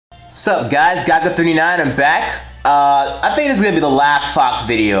What's up, guys? Got39, I'm back. I think this is gonna be the last Fox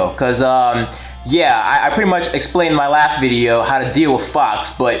video, because, yeah, I pretty much explained in my last video how to deal with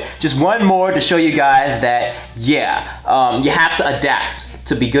Fox, but just one more to show you guys that, yeah, you have to adapt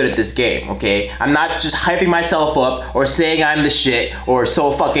to be good at this game, okay? I'm not just hyping myself up or saying I'm the shit or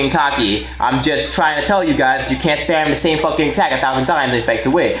so fucking cocky. I'm just trying to tell you guys you can't spam the same fucking attack 1,000 times and expect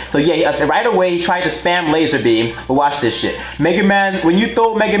to win. So yeah, right away he tried to spam laser beams, but watch this shit. Mega Man, when you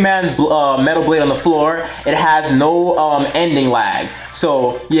throw Mega Man's metal blade on the floor, it has no ending lag.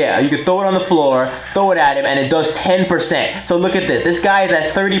 So yeah, you can throw it on the floor, throw it at him, and it does 10%. So look at this. This guy is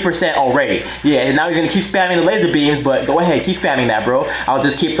at 30% already. Yeah, and now you're gonna keep spamming the laser beams, but go ahead, keep spamming that, bro. I'll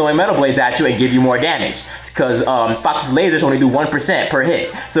just keep throwing metal blades at you and give you more damage. Because Fox's lasers only do 1% per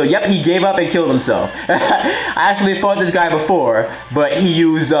hit. So yep, he gave up and killed himself. I actually fought this guy before, but he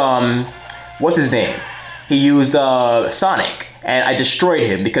used, what's his name? He used Sonic. And I destroyed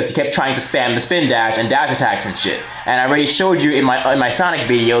him because he kept trying to spam the spin dash and dash attacks and shit. And I already showed you in my Sonic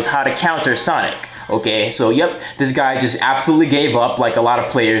videos how to counter Sonic. Okay, so yep, this guy just absolutely gave up like a lot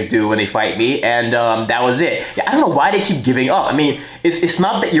of players do when they fight me, and that was it. Yeah, I don't know why they keep giving up. I mean, it's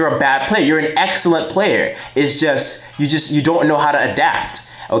not that you're a bad player, you're an excellent player. It's just you don't know how to adapt.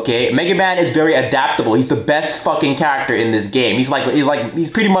 Okay, Mega Man is very adaptable. He's the best fucking character in this game. He's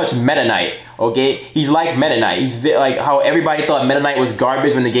pretty much Meta Knight. Okay, he's like Meta Knight. He's like how everybody thought Meta Knight was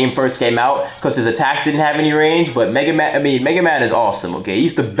garbage when the game first came out because his attacks didn't have any range. But Mega Man is awesome. Okay,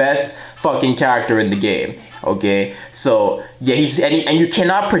 he's the best fucking character in the game. Okay, so yeah, and you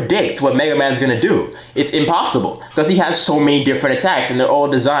cannot predict what Mega Man's gonna do. It's impossible because he has so many different attacks and they're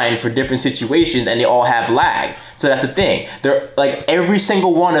all designed for different situations and they all have lag. So that's the thing. They're like every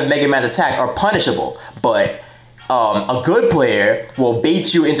single one of Mega Man's attacks are punishable, but a good player will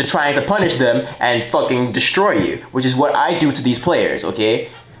bait you into trying to punish them and fucking destroy you, which is what I do to these players. Okay,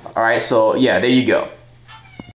 all right. So yeah, there you go.